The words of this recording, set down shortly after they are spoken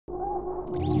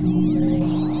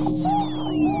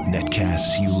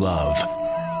Netcasts you love.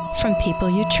 From people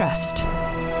you trust.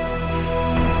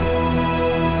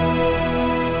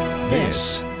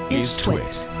 This is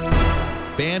Twit.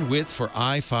 Bandwidth for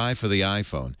iFive for the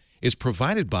iPhone is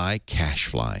provided by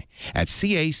CacheFly at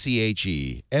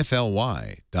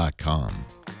CacheFly.com.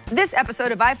 This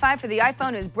episode of iFive for the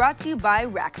iPhone is brought to you by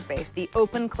Rackspace, the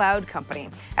open cloud company.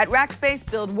 At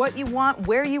Rackspace, build what you want,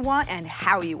 where you want, and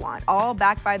how you want, all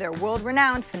backed by their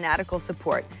world-renowned fanatical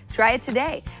support. Try it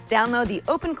today. Download the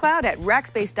open cloud at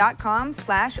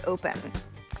rackspace.com/open.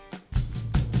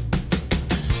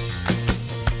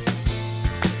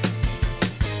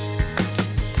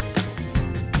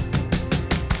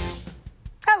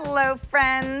 Hello,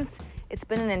 friends. It's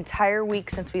been an entire week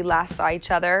since we last saw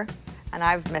each other, and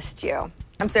I've missed you.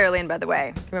 I'm Sarah Lane, by the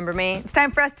way. Remember me? It's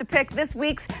time for us to pick this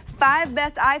week's 5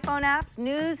 best iPhone apps,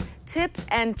 news, tips,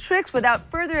 and tricks. Without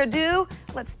further ado,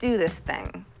 let's do this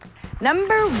thing.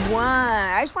 Number 1,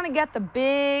 I just want to get the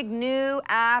big new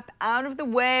app out of the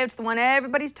way. It's the one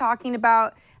everybody's talking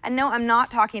about. And no, I'm not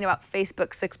talking about Facebook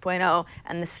 6.0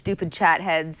 and the stupid chat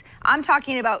heads. I'm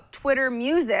talking about Twitter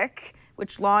Music,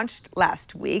 which launched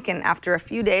last week. And after a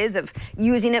few days of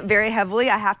using it very heavily,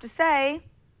 I have to say,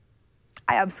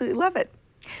 I absolutely love it.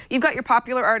 You've got your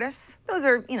popular artists. Those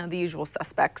are, the usual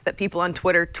suspects that people on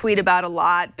Twitter tweet about a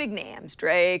lot. Big names,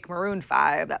 Drake, Maroon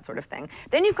 5, that sort of thing.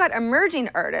 Then you've got emerging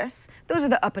artists. Those are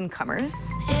the up-and-comers.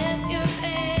 If your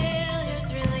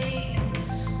failures really,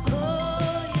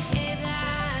 oh, you gave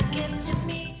that gift to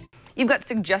me. You've got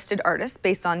suggested artists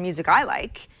based on music I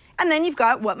like. And then you've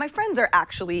got what my friends are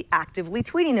actually actively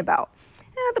tweeting about.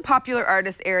 The popular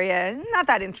artist area, not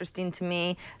that interesting to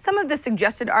me. Some of the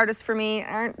suggested artists for me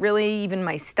aren't really even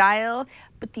my style,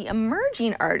 but the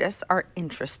emerging artists are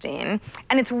interesting.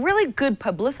 And it's really good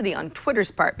publicity on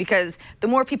Twitter's part, because the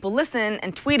more people listen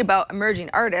and tweet about emerging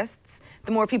artists,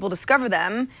 the more people discover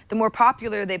them, the more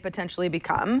popular they potentially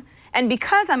become. And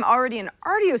because I'm already an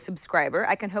Rdio subscriber,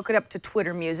 I can hook it up to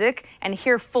Twitter Music and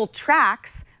hear full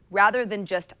tracks rather than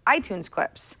just iTunes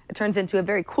clips. It turns into a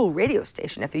very cool radio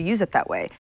station if you use it that way.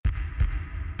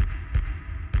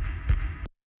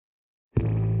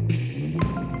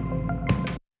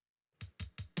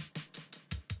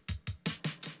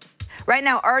 Right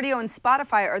now, Rdio and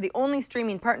Spotify are the only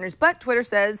streaming partners, but Twitter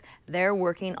says they're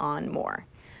working on more.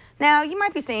 Now, you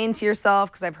might be saying to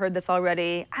yourself, because I've heard this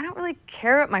already, I don't really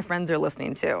care what my friends are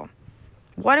listening to.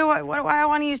 What do I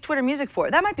want to use Twitter Music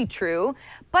for? That might be true,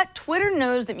 but Twitter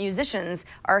knows that musicians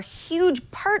are a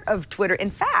huge part of Twitter. In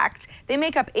fact, they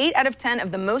make up 8 out of 10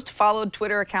 of the most followed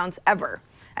Twitter accounts ever.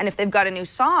 And if they've got a new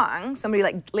song, somebody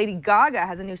like Lady Gaga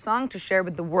has a new song to share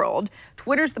with the world,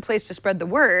 Twitter's the place to spread the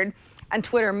word, and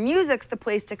Twitter Music's the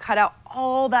place to cut out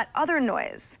all that other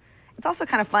noise. It's also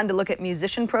kind of fun to look at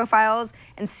musician profiles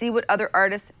and see what other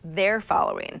artists they're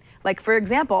following. Like, for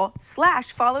example,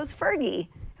 Slash follows Fergie.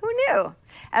 Who knew?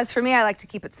 As for me, I like to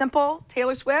keep it simple.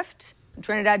 Taylor Swift and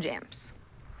Trinidad James.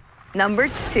 Number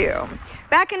 2.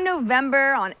 Back in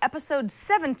November, on episode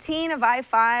 17 of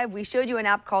iFive, we showed you an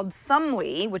app called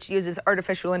Sumly, which uses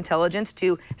artificial intelligence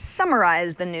to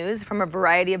summarize the news from a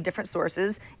variety of different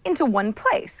sources into one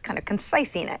place, kind of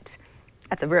concising it.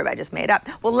 That's a verb I just made up.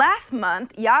 Well, last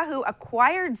month, Yahoo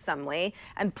acquired Sumly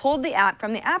and pulled the app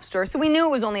from the App Store, so we knew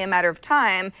it was only a matter of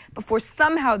time before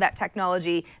somehow that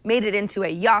technology made it into a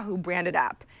Yahoo-branded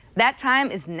app. That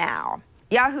time is now.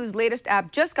 Yahoo's latest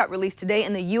app just got released today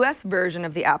in the US version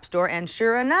of the App Store, and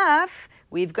sure enough,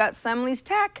 we've got Sumly's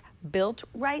tech built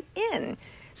right in.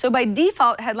 So by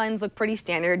default, headlines look pretty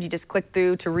standard. You just click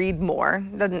through to read more.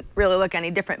 It doesn't really look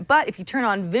any different. But if you turn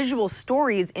on visual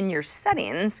stories in your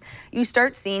settings, you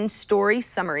start seeing story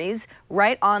summaries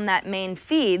right on that main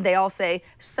feed. They all say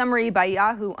Summary by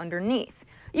Yahoo underneath.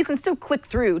 You can still click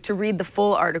through to read the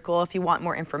full article if you want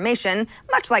more information,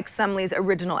 much like Sumly's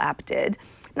original app did.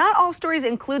 Not all stories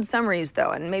include summaries,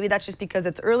 though, and maybe that's just because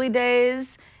it's early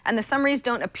days, and the summaries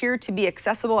don't appear to be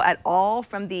accessible at all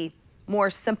from the more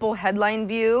simple headline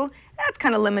view. That's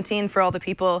kind of limiting for all the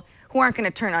people who aren't going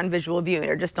to turn on visual viewing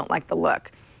or just don't like the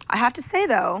look. I have to say,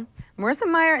 though, Marissa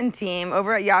Meyer and team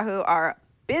over at Yahoo are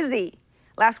busy.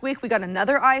 Last week, we got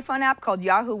another iPhone app called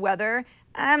Yahoo Weather.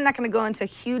 I'm not going to go into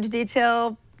huge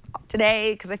detail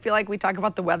today because I feel like we talk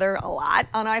about the weather a lot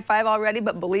on iFive already,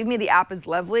 but believe me, the app is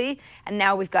lovely. And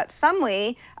now we've got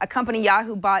Sumly, a company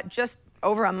Yahoo bought just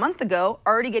over a month ago,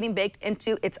 already getting baked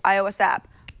into its iOS app.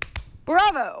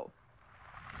 Bravo!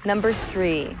 Number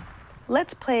 3,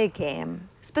 let's play a game.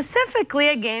 Specifically,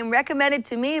 a game recommended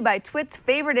to me by Twit's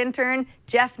favorite intern,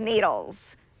 Jeff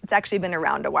Needles. It's actually been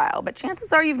around a while, but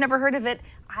chances are you've never heard of it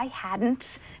I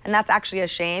hadn't, and that's actually a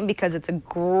shame because it's a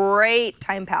great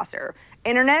time passer.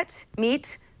 Internet,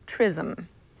 meet Trism.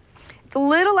 It's a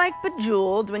little like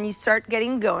Bejeweled when you start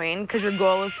getting going because your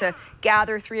goal is to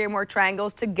gather 3 or more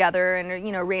triangles together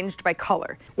and are, arranged by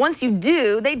color. Once you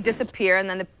do, they disappear and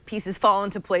then the pieces fall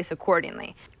into place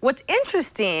accordingly. What's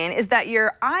interesting is that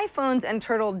your iPhone's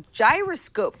internal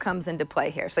gyroscope comes into play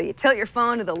here. So you tilt your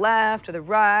phone to the left or the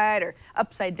right or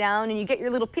upside down and you get your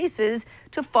little pieces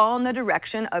to fall in the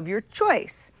direction of your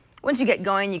choice. Once you get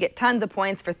going, you get tons of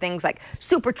points for things like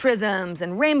super trisms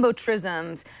and rainbow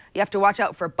trisms. You have to watch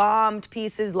out for bombed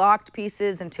pieces, locked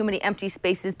pieces, and too many empty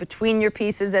spaces between your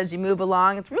pieces as you move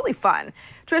along. It's really fun.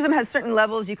 Trism has certain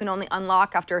levels you can only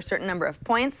unlock after a certain number of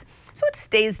points, so it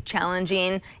stays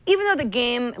challenging, even though the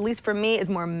game, at least for me, is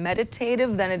more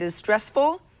meditative than it is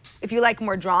stressful. If you like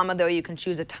more drama, though, you can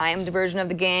choose a timed version of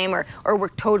the game or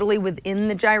work totally within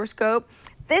the gyroscope.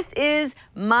 This is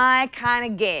my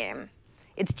kind of game.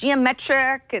 It's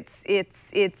geometric, it's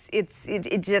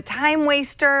a time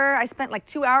waster. I spent like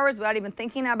 2 hours without even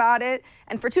thinking about it.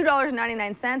 And for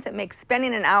 $2.99, it makes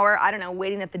spending an hour, I don't know,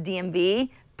 waiting at the DMV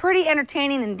pretty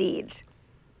entertaining indeed.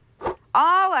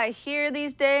 All I hear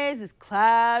these days is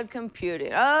cloud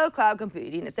computing. Oh, cloud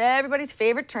computing. It's everybody's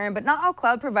favorite term, but not all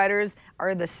cloud providers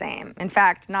are the same. In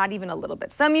fact, not even a little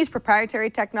bit. Some use proprietary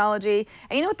technology,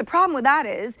 and you know what the problem with that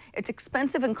is? It's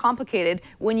expensive and complicated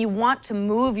when you want to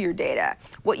move your data.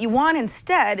 What you want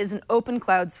instead is an open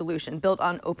cloud solution built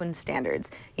on open standards.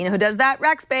 You know who does that?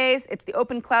 Rackspace. It's the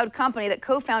open cloud company that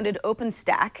co-founded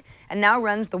OpenStack and now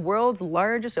runs the world's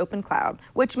largest open cloud,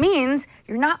 which means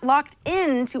you're not locked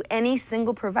into any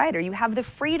single provider. You have the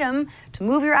freedom to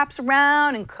move your apps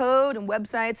around and code and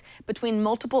websites between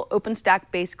multiple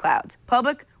OpenStack-based clouds,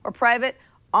 public or private,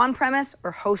 on-premise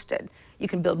or hosted. You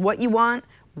can build what you want,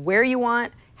 where you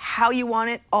want, how you want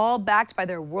it, all backed by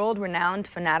their world-renowned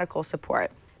fanatical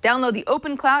support. Download the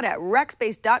Open Cloud at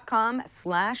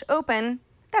rackspace.com/open.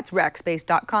 That's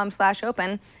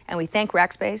rackspace.com/open. And we thank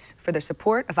Rackspace for their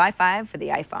support of iFive for the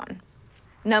iPhone.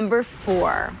 Number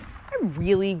 4. I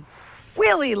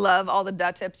really love all the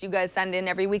tips you guys send in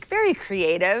every week. Very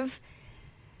creative.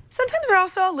 Sometimes they're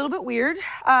also a little bit weird,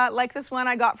 like this one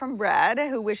I got from Brad,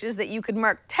 who wishes that you could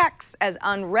mark texts as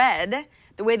unread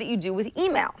the way that you do with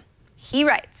email. He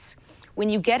writes, when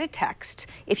you get a text,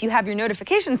 if you have your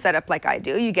notifications set up like I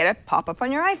do, you get a pop-up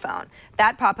on your iPhone.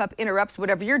 That pop-up interrupts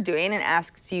whatever you're doing and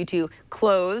asks you to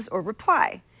close or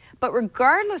reply. But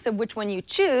regardless of which one you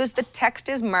choose, the text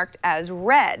is marked as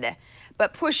read.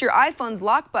 But push your iPhone's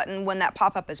lock button when that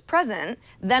pop-up is present,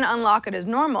 then unlock it as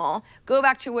normal, go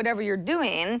back to whatever you're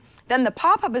doing, then the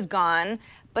pop-up is gone,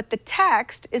 but the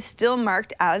text is still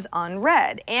marked as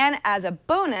unread. And as a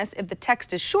bonus, if the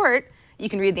text is short, you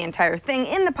can read the entire thing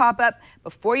in the pop-up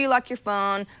before you lock your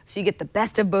phone, so you get the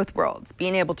best of both worlds,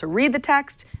 being able to read the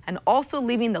text and also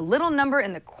leaving the little number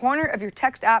in the corner of your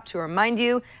text app to remind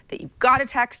you that you've got a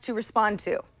text to respond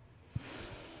to.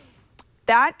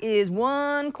 That is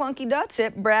one clunky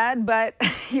tip, Brad, but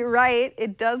you're right,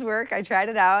 it does work. I tried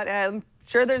it out, and I'm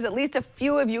sure there's at least a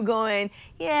few of you going,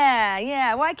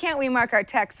 yeah, why can't we mark our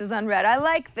text as unread? I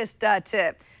like this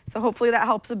tip. So hopefully that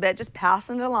helps a bit, just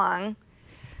passing it along.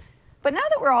 But now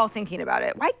that we're all thinking about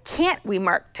it, why can't we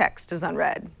mark text as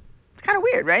unread? It's kind of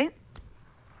weird, right?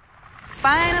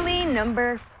 Finally,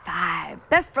 number 5,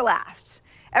 best for last.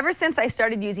 Ever since I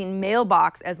started using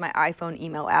Mailbox as my iPhone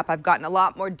email app, I've gotten a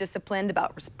lot more disciplined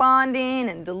about responding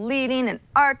and deleting and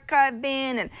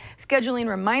archiving and scheduling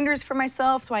reminders for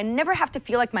myself so I never have to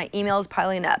feel like my email is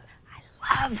piling up.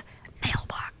 I love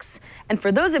Mailbox. And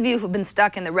for those of you who've been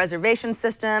stuck in the reservation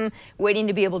system, waiting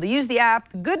to be able to use the app,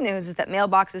 the good news is that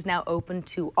Mailbox is now open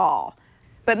to all.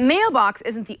 But Mailbox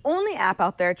isn't the only app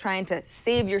out there trying to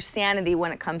save your sanity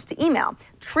when it comes to email.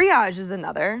 Triage is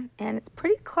another, and it's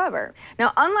pretty clever.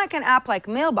 Now, unlike an app like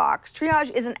Mailbox,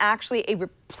 Triage isn't actually a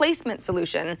replacement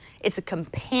solution, it's a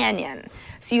companion.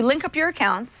 So you link up your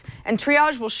accounts, and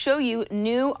Triage will show you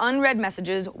new unread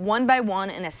messages one by one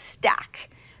in a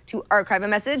stack. To archive a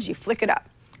message, you flick it up.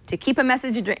 To keep a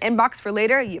message in your inbox for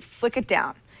later, you flick it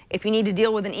down. If you need to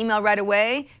deal with an email right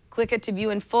away, click it to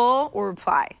view in full or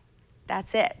reply.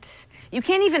 That's it. You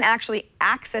can't even actually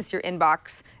access your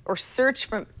inbox or search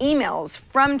for emails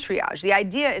from Triage. The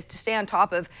idea is to stay on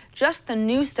top of just the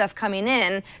new stuff coming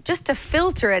in, just to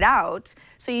filter it out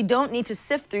so you don't need to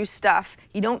sift through stuff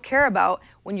you don't care about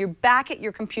when you're back at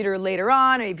your computer later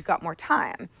on or you've got more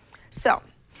time. So,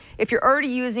 if you're already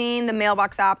using the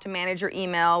Mailbox app to manage your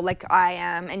email like I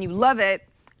am and you love it,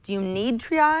 do you need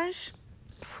Triage?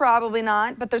 Probably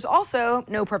not, but there's also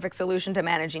no perfect solution to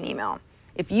managing email.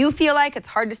 If you feel like it's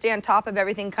hard to stay on top of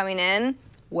everything coming in,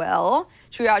 Well,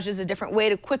 Triage is a different way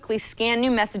to quickly scan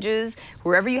new messages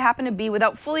wherever you happen to be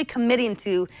without fully committing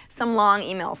to some long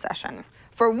email session.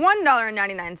 For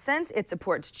 $1.99, it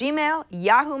supports Gmail,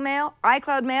 Yahoo Mail,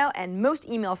 iCloud Mail, and most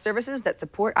email services that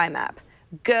support IMAP.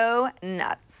 Go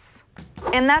nuts.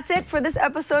 And that's it for this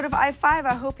episode of iFive.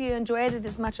 I hope you enjoyed it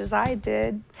as much as I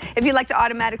did. If you'd like to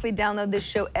automatically download this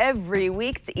show every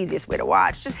week, it's the easiest way to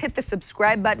watch. Just hit the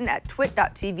subscribe button at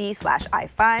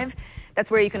twit.tv/iFive. That's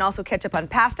where you can also catch up on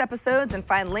past episodes and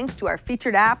find links to our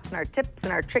featured apps and our tips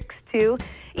and our tricks too.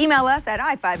 Email us at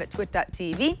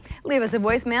iFive@twit.tv. Leave us a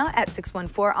voicemail at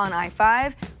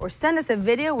 614-on-iFive or send us a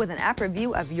video with an app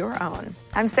review of your own.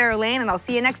 I'm Sarah Lane, and I'll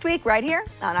see you next week right here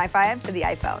on iFive for the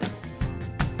iPhone.